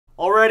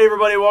Alright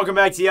everybody, welcome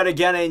back to yet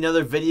again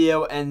another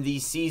video, and the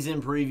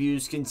season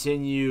previews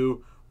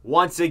continue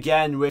once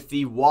again with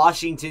the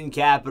Washington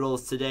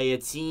Capitals today, a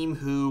team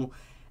who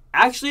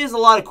actually has a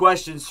lot of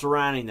questions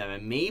surrounding them,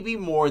 and maybe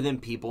more than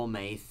people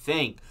may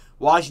think.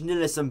 Washington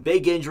has some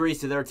big injuries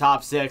to their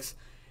top six,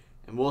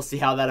 and we'll see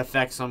how that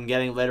affects them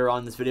getting later on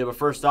in this video. But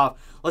first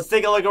off, let's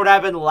take a look at what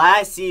happened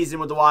last season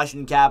with the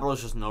Washington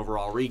Capitals, just an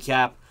overall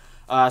recap.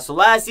 So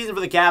last season for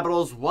the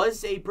Capitals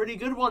was a pretty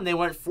good one. They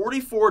went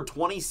 44,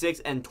 26,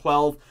 and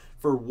 12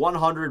 for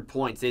 100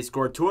 points. They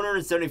scored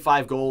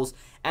 275 goals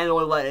and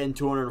only let in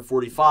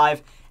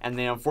 245, and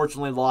they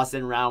unfortunately lost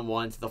in round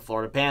one to the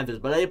Florida Panthers.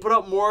 But they put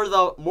up more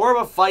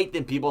of a fight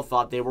than people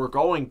thought they were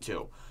going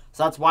to.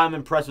 So that's why I'm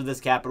impressed with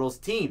this Capitals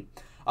team.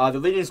 The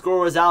leading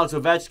scorer was Alex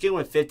Ovechkin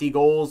with 50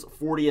 goals,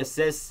 40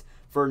 assists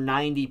for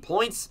 90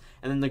 points.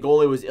 And then the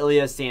goalie was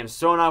Ilya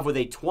Samsonov with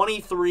a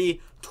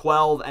 23,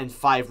 12, and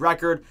 5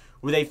 record,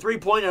 with a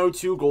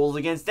 3.02 goals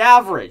against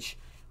average.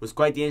 It was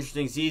quite the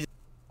interesting season.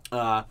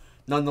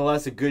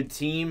 Nonetheless, a good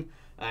team.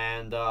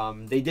 And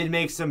they did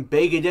make some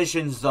big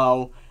additions,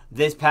 though,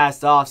 this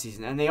past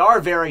offseason. And they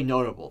are very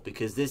notable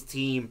because this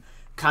team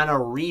kind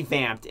of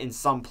revamped in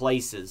some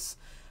places.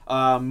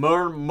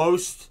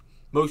 Most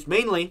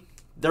mainly,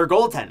 their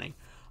goaltending.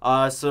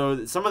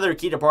 So some of their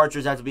key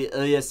departures have to be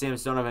Ilya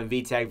Samsonov and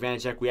Vitek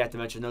Vanacek. We have to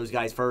mention those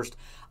guys first.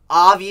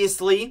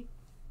 Obviously,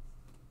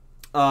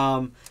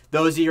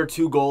 those are your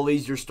two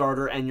goalies, your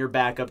starter and your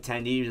backup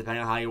tendy,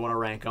 depending on how you want to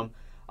rank them.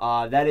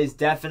 That is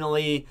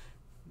definitely,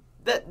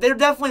 they're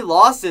definitely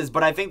losses,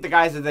 but I think the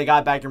guys that they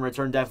got back in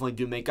return definitely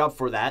do make up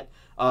for that.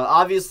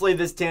 Obviously,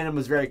 this tandem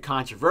was very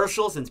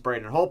controversial since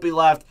Braden Holtby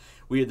left.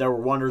 There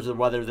were wonders of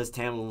whether this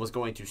tandem was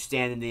going to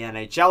stand in the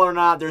NHL or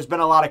not. There's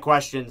been a lot of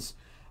questions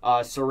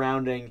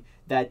surrounding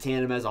that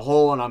tandem as a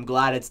whole, and I'm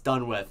glad it's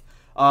done with.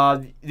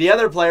 The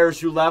other players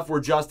who left were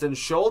Justin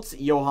Schultz,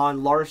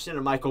 Johan Larsson,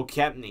 and Michael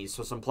Kempney.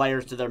 So some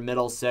players to their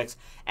middle six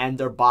and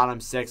their bottom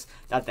six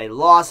that they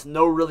lost.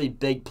 No really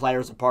big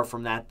players apart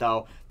from that,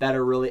 though, that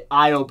are really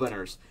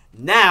eye-openers.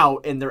 Now,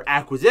 in their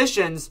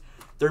acquisitions,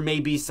 there may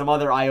be some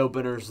other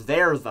eye-openers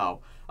there, though.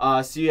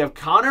 So you have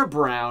Connor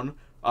Brown,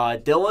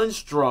 Dylan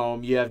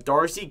Strome, you have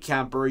Darcy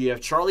Kemper, you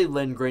have Charlie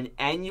Lindgren,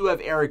 and you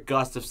have Eric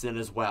Gustafsson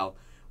as well.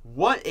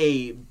 What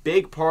a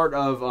big part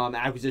of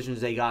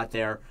acquisitions they got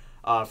there.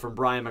 From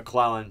Brian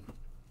McClellan.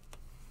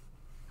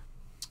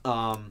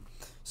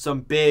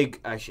 Some big,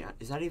 actually,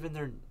 is that even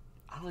their,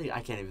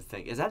 I can't even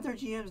think. Is that their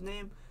GM's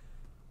name?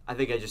 I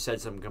think I just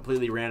said some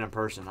completely random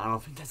person. I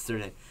don't think that's their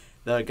name.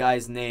 The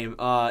guy's name.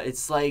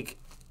 It's like,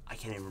 I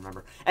can't even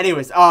remember.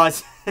 Anyways,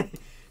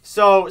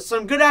 so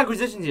some good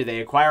acquisitions here.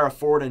 They acquire a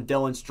forward in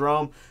Dylan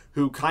Strome,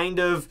 who kind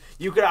of,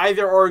 you could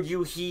either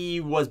argue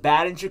he was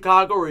bad in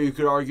Chicago, or you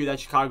could argue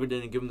that Chicago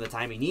didn't give him the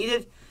time he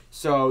needed.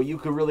 So you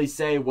could really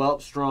say, well,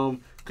 Strome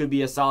could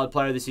be a solid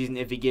player this season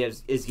if he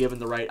is given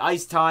the right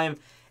ice time.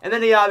 And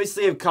then you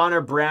obviously have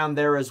Connor Brown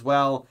there as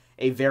well,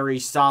 a very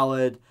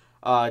solid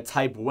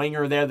type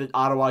winger there that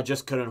Ottawa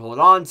just couldn't hold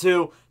on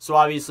to. So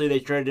obviously they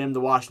traded him to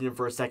Washington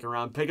for a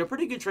second-round pick. A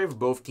pretty good trade for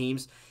both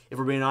teams, if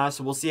we're being honest.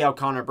 So we'll see how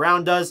Connor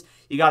Brown does.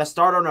 You got a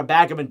starter on a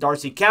backup in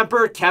Darcy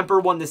Kemper. Kemper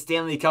won the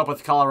Stanley Cup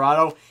with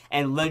Colorado,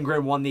 and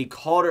Lindgren won the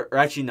Calder, or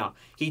actually no,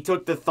 he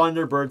took the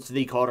Thunderbirds to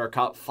the Calder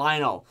Cup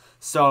final.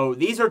 So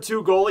these are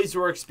two goalies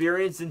who are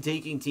experienced in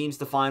taking teams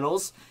to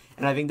finals,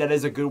 and I think that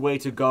is a good way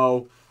to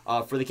go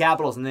for the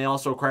Capitals. And they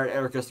also acquired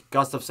Eric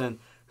Gustafsson,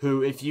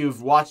 who, if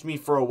you've watched me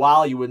for a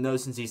while, you would know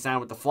since he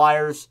signed with the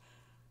Flyers.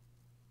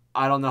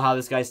 I don't know how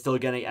this guy's still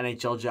getting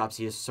NHL jobs.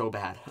 He is so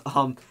bad.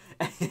 I'll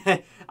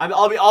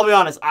be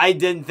honest. I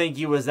didn't think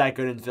he was that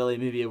good in Philly.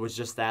 Maybe it was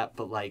just that,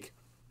 but like,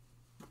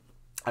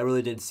 I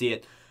really didn't see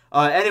it.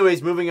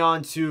 Anyways, moving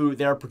on to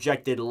their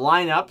projected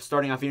lineup.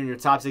 Starting off here in your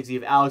top six, you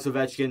have Alex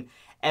Ovechkin,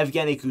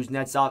 Evgeny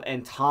Kuznetsov,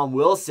 and Tom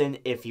Wilson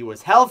if he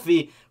was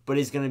healthy, but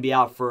he's going to be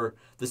out for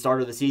the start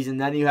of the season.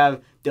 Then you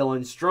have Dylan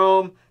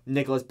Strome,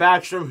 Nicholas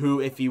Backstrom,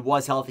 who if he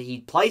was healthy,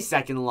 he'd play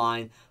second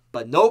line,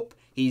 but nope,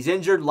 he's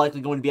injured,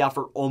 likely going to be out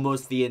for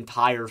almost the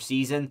entire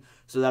season.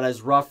 So that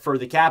is rough for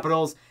the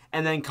Capitals.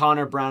 And then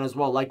Connor Brown as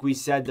well. Like we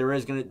said, there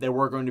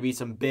were going to be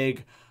some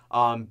big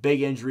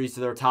injuries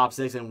to their top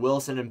six, and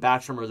Wilson and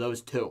Backstrom are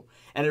those two.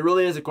 And it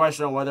really is a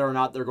question on whether or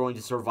not they're going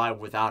to survive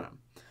without him.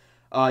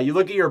 You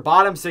look at your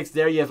bottom six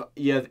there, you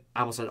have I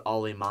almost said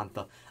Olli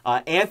Mantha.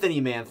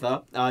 Anthony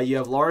Mantha. You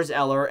have Lars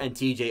Eller and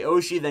TJ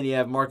Oshie. Then you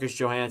have Marcus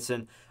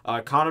Johansson,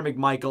 Connor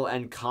McMichael,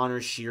 and Connor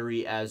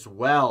Sheary as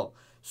well.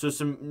 So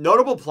some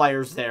notable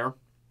players there.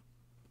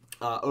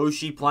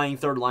 Oshie playing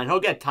third line. He'll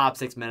get top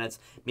 6 minutes,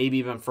 maybe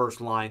even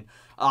first line.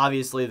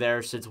 Obviously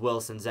there since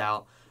Wilson's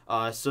out.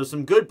 So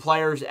some good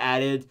players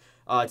added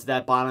to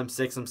that bottom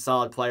six. Some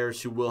solid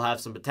players who will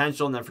have some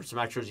potential. And then for some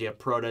extras, you have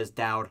Protas,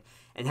 Dowd,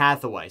 and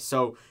Hathaway.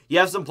 So you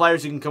have some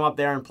players who can come up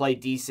there and play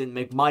decent.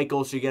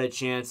 McMichael should get a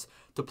chance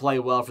to play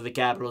well for the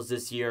Capitals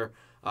this year.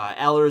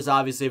 Eller is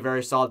obviously a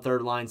very solid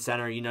third-line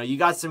center. You know, you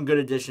got some good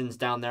additions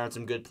down there and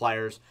some good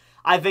players.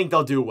 I think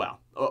they'll do well.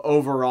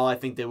 Overall, I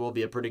think they will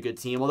be a pretty good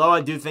team. Although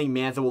I do think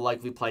Mantha will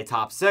likely play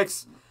top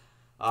six.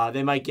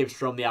 they might give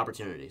Strome the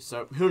opportunity.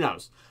 So who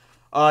knows?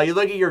 You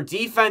look at your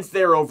defense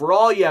there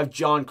overall. You have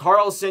John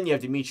Carlson. You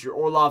have Dmitry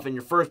Orlov in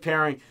your first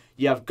pairing.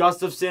 You have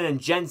Gustafsson and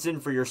Jensen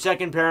for your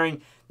second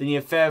pairing. Then you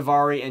have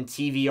Fehervary and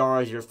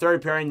TVR as your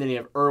third pairing. Then you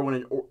have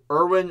Irwin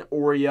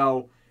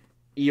Iorio,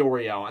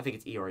 I think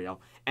it's Iorio,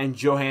 and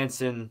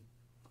Johansson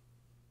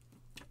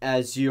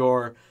as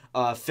your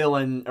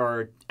fill-in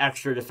or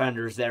extra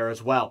defenders there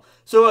as well.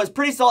 So it's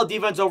pretty solid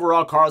defense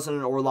overall. Carlson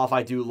and Orlov,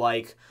 I do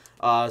like.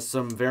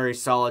 Some very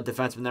solid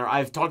defensemen there.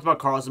 I've talked about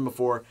Carlson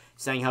before,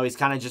 saying how he's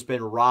kind of just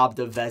been robbed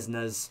of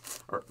Vezina's,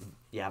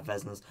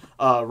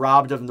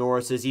 robbed of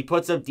Norris's. He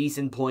puts up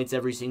decent points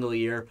every single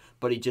year,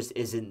 but he just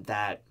isn't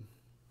that.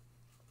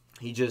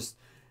 He just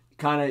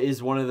kind of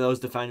is one of those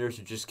defenders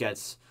who just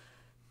gets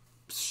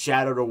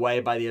shadowed away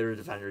by the other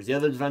defenders. The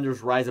other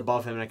defenders rise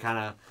above him and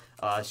kind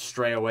of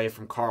stray away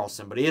from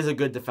Carlson, but he is a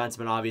good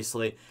defenseman,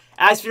 obviously.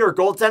 As for your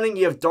goaltending,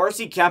 you have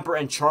Darcy Kemper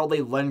and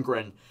Charlie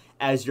Lindgren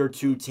as your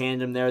two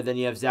tandem there. Then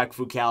you have Zach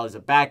Fucal as a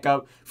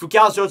backup.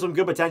 Fucal showed some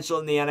good potential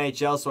in the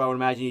NHL, so I would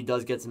imagine he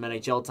does get some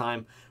NHL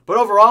time. But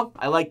overall,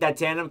 I like that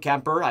tandem.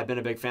 Kemper, I've been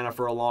a big fan of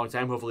for a long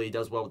time. Hopefully he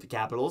does well with the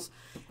Capitals.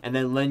 And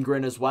then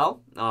Lindgren as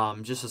well.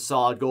 Just a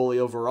solid goalie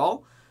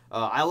overall.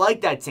 I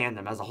like that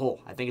tandem as a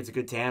whole. I think it's a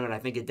good tandem, and I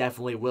think it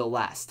definitely will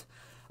last.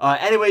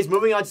 Anyways,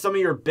 moving on to some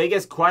of your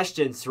biggest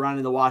questions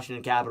surrounding the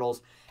Washington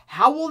Capitals.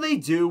 How will they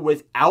do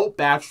without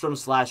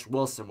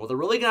Backstrom/Wilson? Well, they're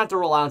really going to have to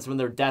rely on some of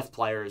their depth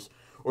players,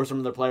 or some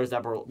of the players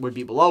that would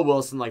be below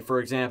Wilson, like,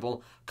 for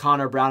example,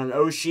 Connor Brown and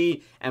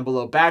Oshie, and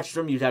below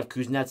Backstrom, you'd have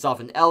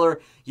Kuznetsov and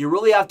Eller. You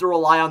really have to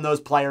rely on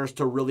those players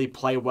to really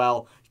play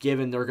well,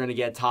 given they're going to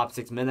get top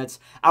 6 minutes.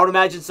 I would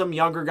imagine some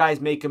younger guys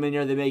may come in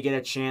here. They may get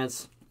a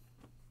chance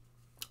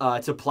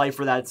to play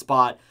for that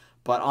spot.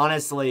 But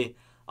honestly,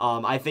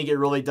 I think it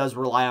really does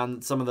rely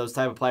on some of those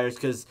type of players,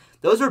 because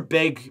those are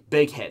big,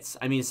 big hits.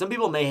 I mean, some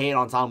people may hate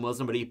on Tom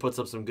Wilson, but he puts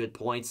up some good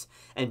points.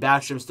 And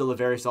Backstrom's still a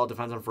very solid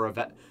defenseman for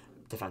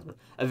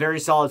a very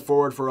solid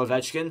forward for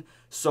Ovechkin.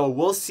 So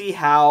we'll see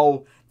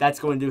how that's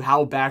going to do,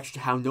 how no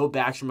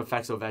Backstrom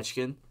affects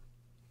Ovechkin.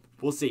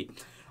 We'll see.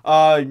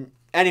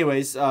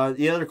 Anyways,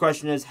 the other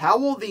question is, how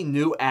will the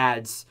new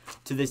adds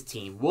to this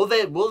team, will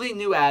the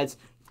new adds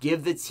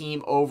give the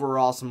team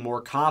overall some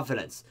more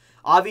confidence?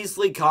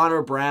 Obviously,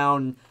 Connor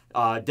Brown,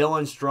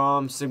 Dylan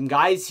Strome, some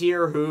guys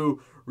here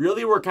who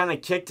really were kind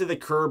of kicked to the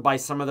curb by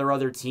some of their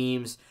other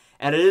teams.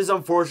 And it is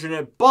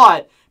unfortunate,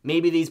 but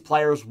maybe these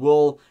players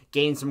will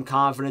gain some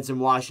confidence in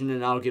Washington,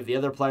 and that'll give the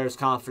other players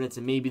confidence,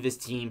 and maybe this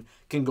team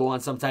can go on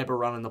some type of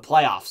run in the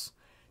playoffs.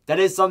 That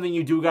is something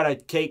you do got to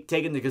take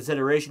into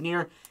consideration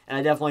here, and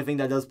I definitely think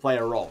that does play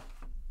a role.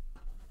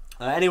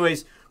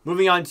 Anyways,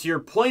 moving on to your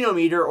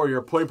point-o-meter, or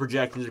your point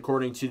projections,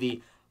 according to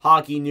the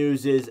Hockey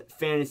News'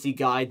 fantasy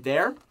guide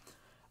there.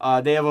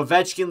 They have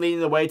Ovechkin leading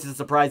the way to the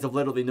surprise of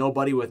literally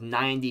nobody with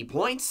 90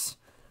 points.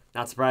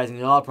 Not surprising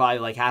at all. Probably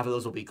like half of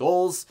those will be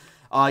goals.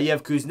 You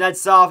have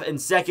Kuznetsov in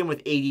second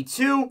with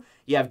 82.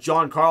 You have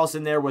John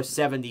Carlson there with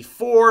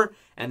 74.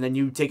 And then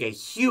you take a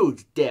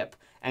huge dip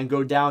and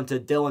go down to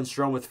Dylan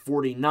Strome with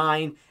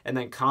 49. And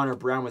then Connor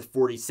Brown with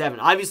 47.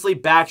 Obviously,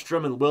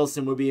 Backstrom and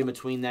Wilson would be in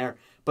between there.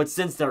 But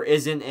since they're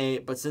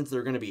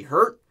going to be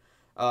hurt,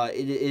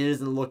 it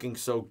isn't looking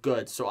so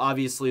good. So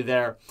obviously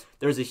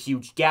there's a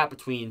huge gap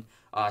between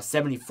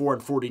 74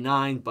 and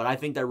 49. But I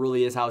think that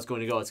really is how it's going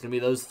to go. It's going to be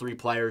those three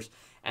players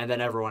and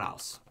then everyone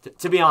else,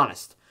 to be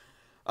honest.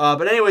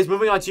 But anyways,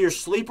 moving on to your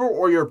sleeper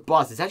or your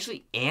bust. It's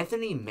actually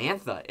Anthony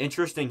Mantha.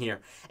 Interesting here.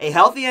 A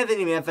healthy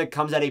Anthony Mantha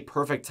comes at a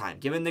perfect time.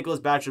 Given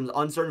Nicholas Backstrom's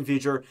uncertain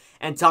future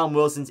and Tom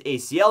Wilson's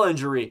ACL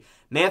injury,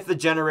 Mantha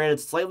generated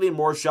slightly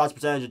more shots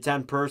percentage of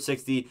 10 per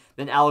 60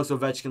 than Alex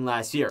Ovechkin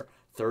last year.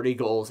 30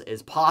 goals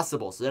is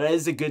possible. So that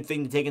is a good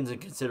thing to take into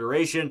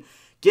consideration.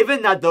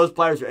 Given that those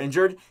players are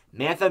injured,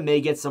 Mantha may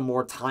get some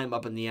more time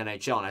up in the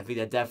NHL. And I think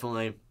that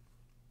definitely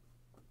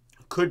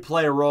could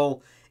play a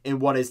role in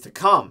what is to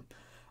come.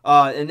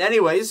 And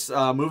anyways,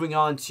 moving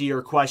on to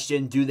your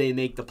question, do they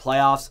make the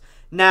playoffs?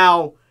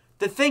 Now,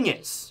 the thing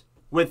is,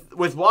 with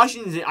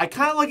Washington, I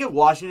kind of look at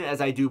Washington as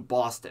I do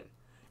Boston.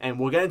 And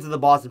we'll get into the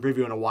Boston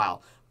preview in a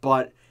while.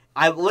 But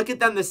I look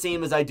at them the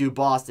same as I do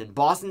Boston.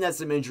 Boston has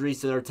some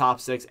injuries to their top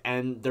six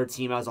and their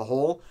team as a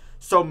whole.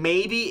 So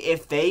maybe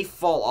if they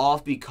fall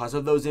off because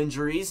of those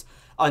injuries,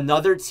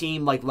 another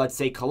team like, let's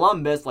say,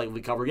 Columbus, like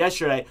we covered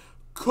yesterday,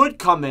 could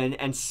come in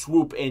and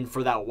swoop in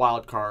for that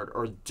wild card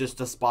or just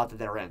the spot that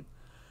they're in.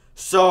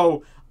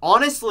 So,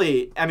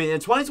 honestly, I mean, in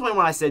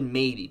 2021 I said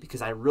maybe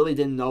because I really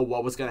didn't know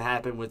what was going to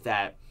happen with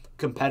that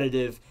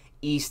competitive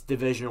East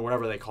Division or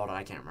whatever they called it.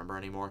 I can't remember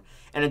anymore.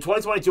 And in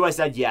 2022 I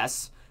said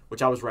yes,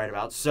 which I was right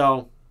about.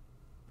 So,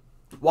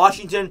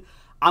 Washington,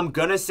 I'm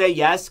going to say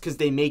yes because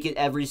they make it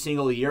every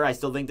single year. I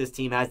still think this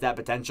team has that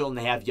potential, and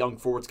they have young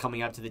forwards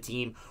coming up to the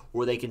team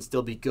where they can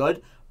still be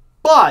good.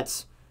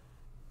 But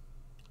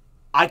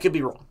I could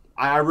be wrong.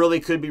 I really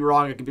could be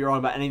wrong. I could be wrong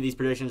about any of these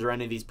predictions or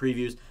any of these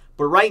previews.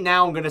 But right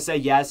now, I'm going to say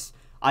yes.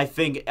 I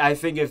think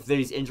if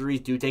these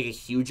injuries do take a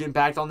huge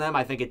impact on them,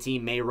 I think a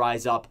team may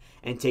rise up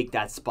and take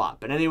that spot.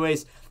 But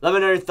anyways, let me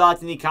know your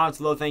thoughts in the comments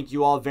below. Thank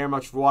you all very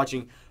much for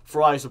watching.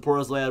 For all your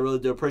supporters lately, I really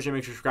do appreciate it.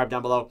 Make sure to subscribe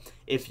down below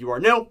if you are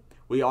new.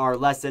 We are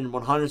less than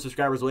 100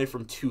 subscribers away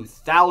from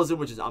 2,000,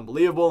 which is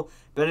unbelievable.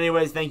 But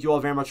anyways, thank you all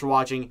very much for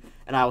watching,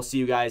 and I will see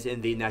you guys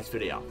in the next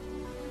video.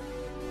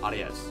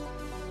 Adios.